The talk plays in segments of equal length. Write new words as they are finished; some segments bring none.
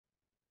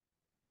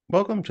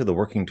Welcome to the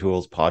Working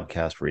Tools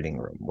podcast reading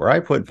room, where I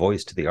put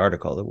voice to the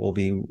article that we'll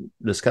be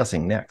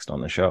discussing next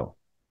on the show.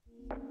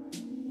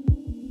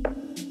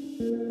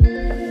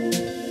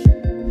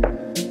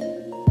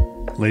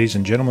 Ladies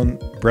and gentlemen,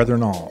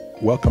 brethren all,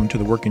 welcome to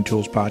the Working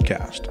Tools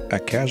podcast, a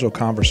casual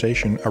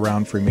conversation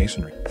around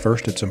Freemasonry.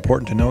 First, it's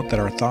important to note that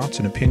our thoughts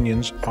and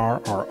opinions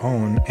are our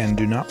own and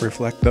do not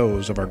reflect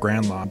those of our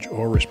Grand Lodge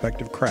or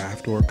respective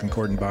craft or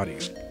concordant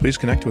bodies. Please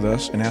connect with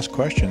us and ask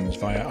questions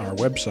via our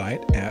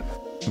website at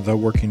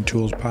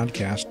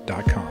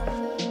theworkingtoolspodcast.com.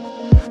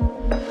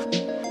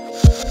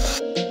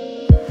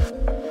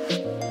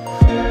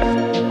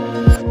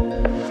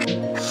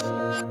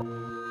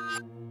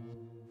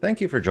 Thank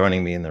you for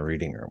joining me in the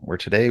reading room, where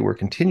today we're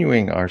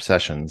continuing our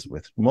sessions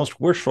with Most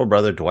Worshipful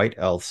Brother Dwight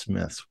L.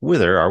 Smith's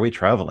Whither Are We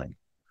Traveling?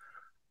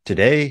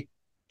 Today,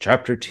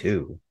 Chapter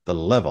 2, The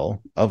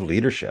Level of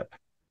Leadership.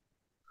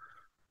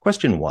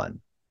 Question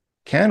 1.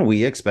 Can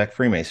we expect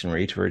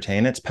Freemasonry to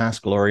retain its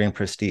past glory and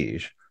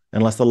prestige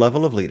unless the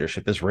level of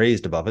leadership is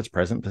raised above its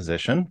present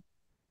position?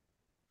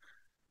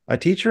 A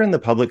teacher in the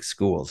public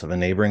schools of a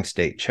neighboring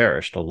state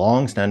cherished a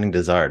long-standing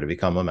desire to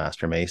become a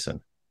Master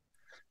Mason.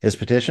 His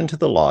petition to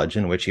the lodge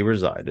in which he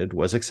resided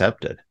was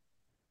accepted.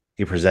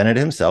 He presented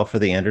himself for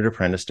the entered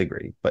apprentice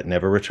degree, but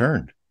never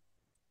returned.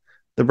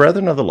 The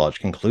brethren of the lodge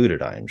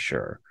concluded, I am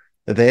sure,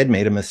 that they had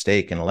made a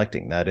mistake in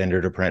electing that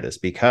entered apprentice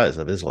because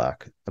of his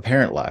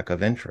apparent lack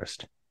of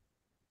interest.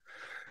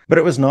 But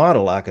it was not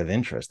a lack of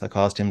interest that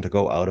caused him to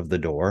go out of the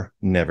door,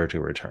 never to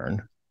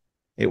return.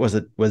 It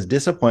was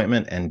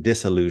disappointment and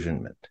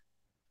disillusionment.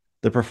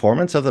 The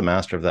performance of the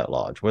master of that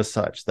lodge was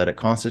such that it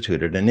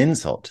constituted an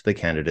insult to the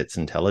candidate's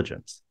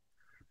intelligence.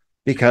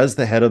 Because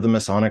the head of the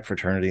Masonic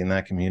fraternity in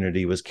that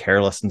community was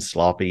careless and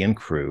sloppy and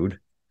crude,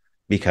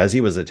 because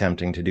he was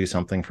attempting to do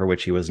something for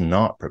which he was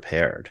not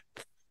prepared,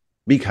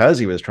 because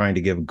he was trying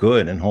to give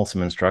good and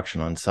wholesome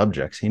instruction on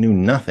subjects he knew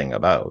nothing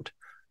about,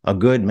 a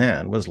good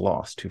man was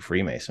lost to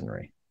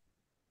Freemasonry.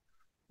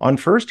 On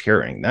first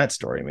hearing, that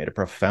story made a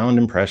profound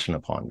impression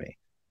upon me.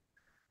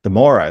 The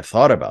more I've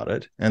thought about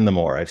it, and the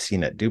more I've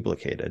seen it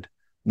duplicated,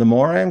 the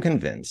more I am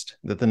convinced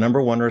that the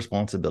number one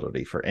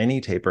responsibility for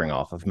any tapering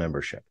off of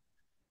membership,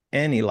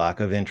 any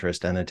lack of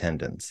interest and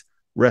attendance,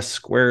 rests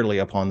squarely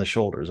upon the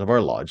shoulders of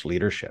our lodge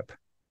leadership.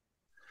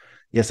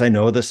 Yes, I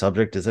know the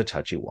subject is a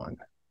touchy one,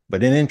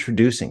 but in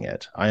introducing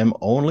it, I am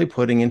only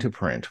putting into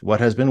print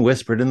what has been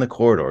whispered in the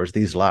corridors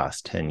these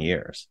last 10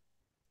 years.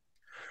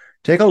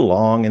 Take a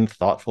long and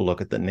thoughtful look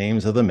at the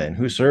names of the men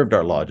who served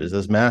our lodges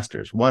as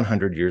masters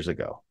 100 years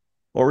ago.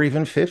 Or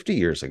even 50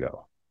 years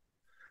ago.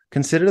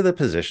 Consider the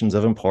positions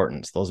of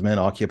importance those men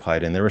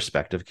occupied in their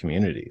respective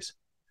communities.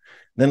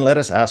 Then let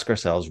us ask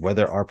ourselves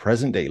whether our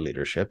present-day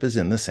leadership is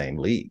in the same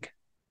league.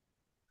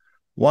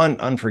 One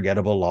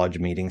unforgettable lodge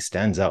meeting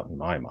stands out in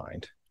my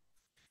mind.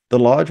 The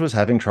lodge was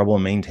having trouble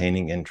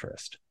maintaining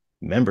interest.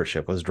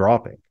 Membership was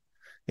dropping.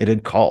 It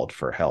had called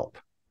for help.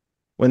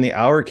 When the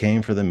hour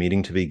came for the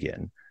meeting to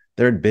begin,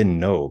 there had been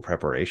no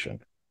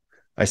preparation.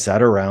 I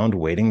sat around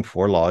waiting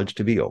for lodge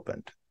to be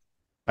opened.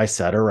 I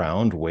sat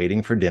around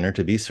waiting for dinner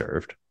to be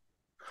served.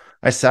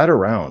 I sat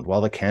around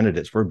while the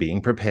candidates were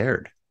being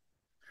prepared.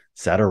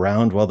 Sat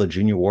around while the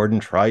junior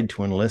warden tried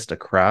to enlist a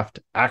craft,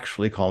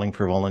 actually calling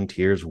for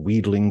volunteers,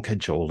 wheedling,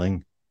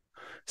 cajoling.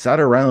 Sat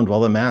around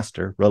while the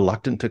master,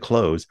 reluctant to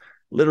close,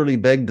 literally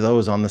begged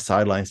those on the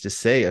sidelines to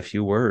say a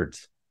few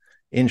words.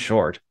 In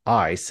short,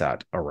 I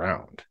sat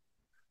around.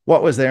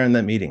 What was there in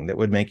that meeting that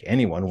would make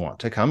anyone want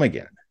to come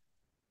again?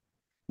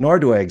 Nor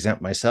do I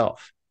exempt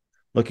myself.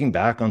 Looking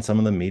back on some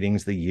of the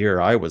meetings the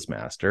year I was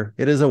master,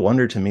 it is a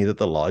wonder to me that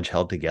the lodge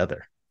held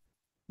together.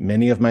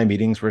 Many of my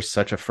meetings were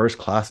such a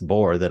first-class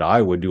bore that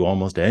I would do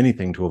almost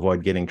anything to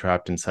avoid getting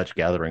trapped in such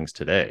gatherings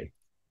today.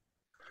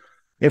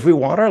 If we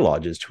want our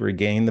lodges to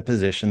regain the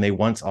position they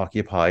once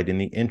occupied in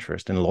the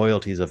interest and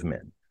loyalties of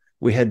men,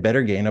 we had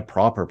better gain a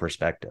proper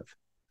perspective.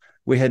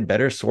 We had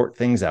better sort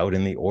things out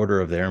in the order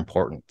of their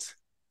importance.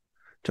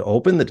 To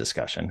open the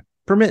discussion,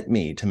 permit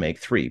me to make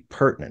 3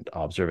 pertinent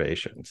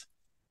observations.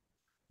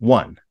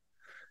 1.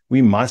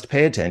 We must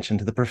pay attention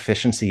to the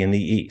proficiency in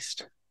the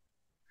East.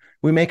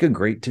 We make a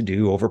great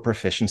to-do over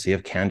proficiency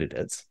of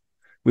candidates.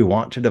 We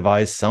want to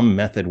devise some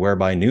method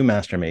whereby new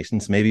Master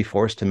Masons may be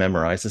forced to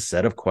memorize a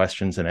set of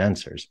questions and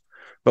answers,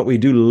 but we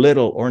do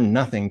little or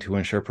nothing to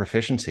ensure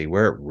proficiency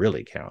where it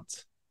really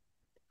counts.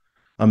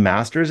 A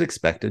master is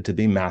expected to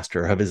be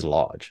master of his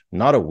lodge,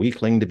 not a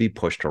weakling to be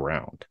pushed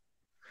around.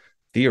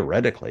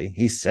 Theoretically,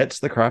 he sets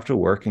the craft to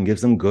work and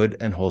gives them good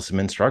and wholesome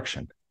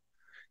instruction.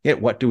 Yet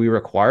what do we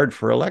require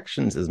for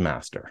elections as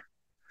master?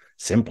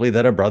 Simply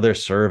that a brother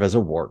serve as a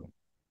warden.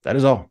 That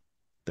is all.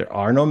 There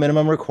are no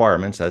minimum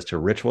requirements as to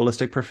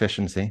ritualistic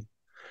proficiency,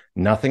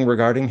 nothing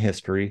regarding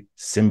history,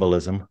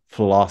 symbolism,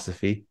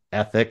 philosophy,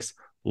 ethics,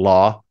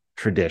 law,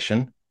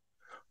 tradition.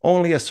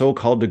 Only a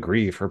so-called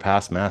degree for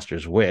past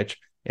masters, which,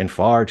 in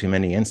far too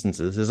many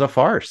instances, is a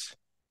farce.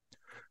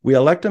 We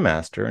elect a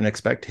master and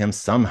expect him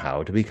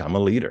somehow to become a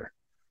leader.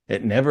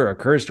 It never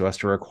occurs to us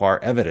to require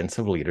evidence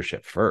of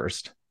leadership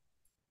first.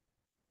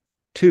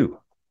 2.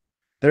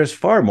 There's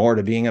far more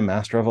to being a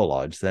master of a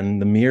lodge than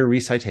the mere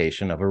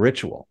recitation of a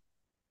ritual.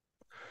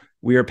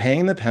 We are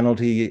paying the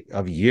penalty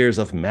of years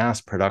of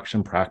mass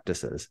production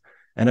practices,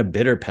 and a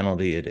bitter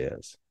penalty it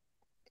is.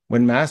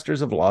 When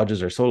masters of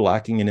lodges are so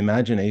lacking in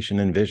imagination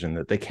and vision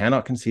that they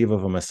cannot conceive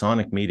of a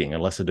Masonic meeting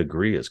unless a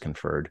degree is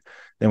conferred,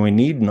 then we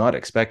need not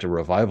expect a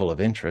revival of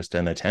interest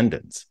and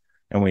attendance,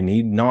 and we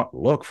need not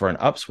look for an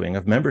upswing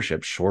of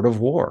membership short of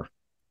war.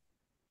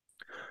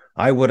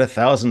 I would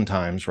 1,000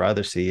 times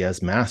rather see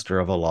as master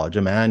of a lodge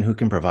a man who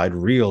can provide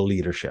real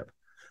leadership,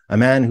 a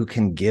man who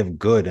can give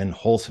good and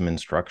wholesome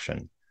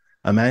instruction,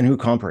 a man who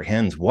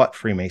comprehends what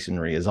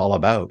Freemasonry is all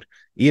about,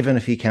 even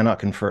if he cannot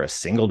confer a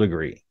single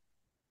degree.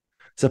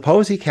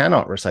 Suppose he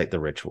cannot recite the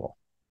ritual.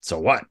 So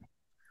what?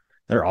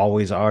 There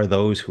always are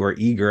those who are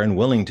eager and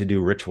willing to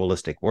do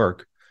ritualistic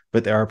work,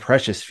 but there are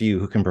precious few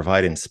who can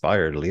provide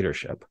inspired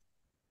leadership.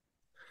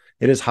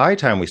 It is high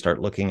time we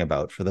start looking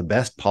about for the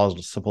best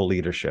possible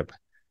leadership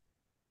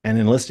and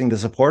enlisting the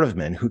support of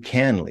men who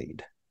can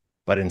lead.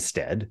 But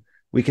instead,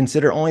 we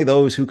consider only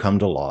those who come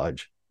to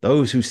lodge,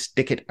 those who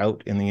stick it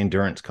out in the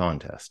endurance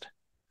contest.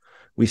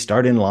 We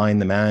start in line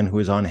the man who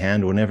is on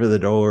hand whenever the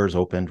door is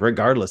opened,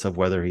 regardless of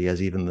whether he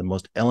has even the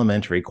most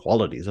elementary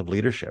qualities of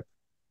leadership.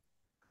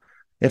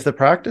 If the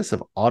practice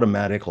of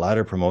automatic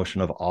ladder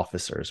promotion of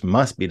officers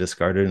must be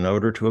discarded in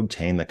order to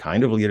obtain the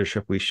kind of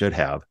leadership we should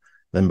have,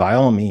 then by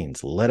all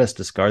means, let us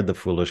discard the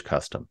foolish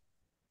custom.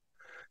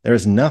 There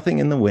is nothing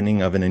in the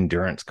winning of an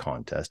endurance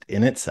contest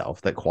in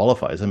itself that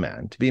qualifies a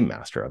man to be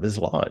master of his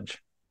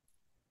lodge.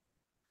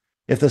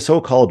 If the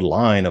so-called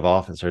line of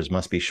officers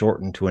must be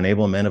shortened to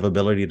enable men of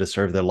ability to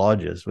serve their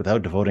lodges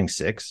without devoting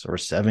 6 or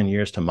 7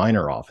 years to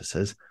minor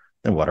offices,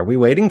 then what are we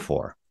waiting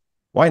for?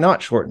 Why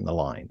not shorten the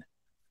line?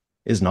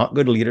 Is not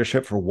good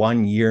leadership for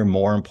 1 year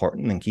more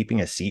important than keeping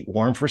a seat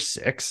warm for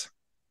 6?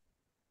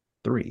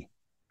 3.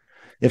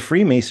 If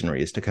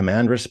Freemasonry is to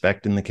command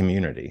respect in the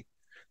community,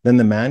 then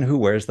the man who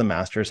wears the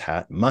master's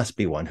hat must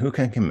be one who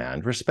can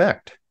command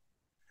respect.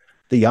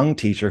 The young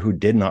teacher who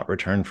did not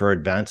return for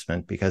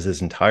advancement because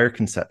his entire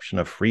conception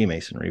of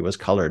Freemasonry was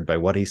colored by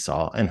what he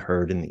saw and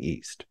heard in the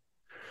East.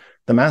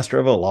 The master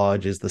of a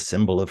lodge is the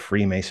symbol of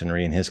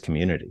Freemasonry in his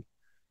community.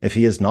 If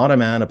he is not a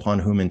man upon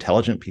whom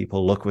intelligent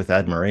people look with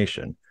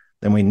admiration,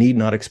 then we need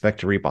not expect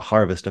to reap a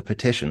harvest of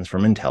petitions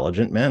from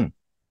intelligent men.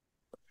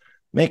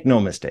 Make no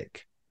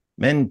mistake,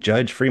 men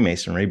judge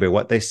Freemasonry by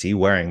what they see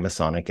wearing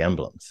Masonic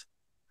emblems.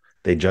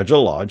 They judge a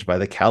lodge by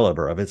the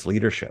caliber of its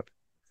leadership.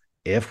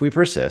 If we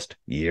persist,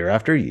 year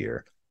after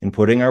year, in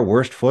putting our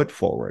worst foot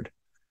forward,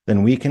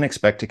 then we can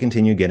expect to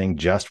continue getting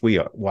just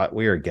what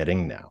we are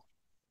getting now.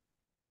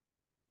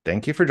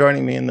 Thank you for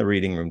joining me in the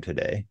reading room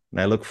today,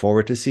 and I look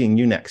forward to seeing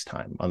you next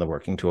time on the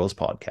Working Tools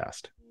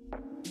Podcast.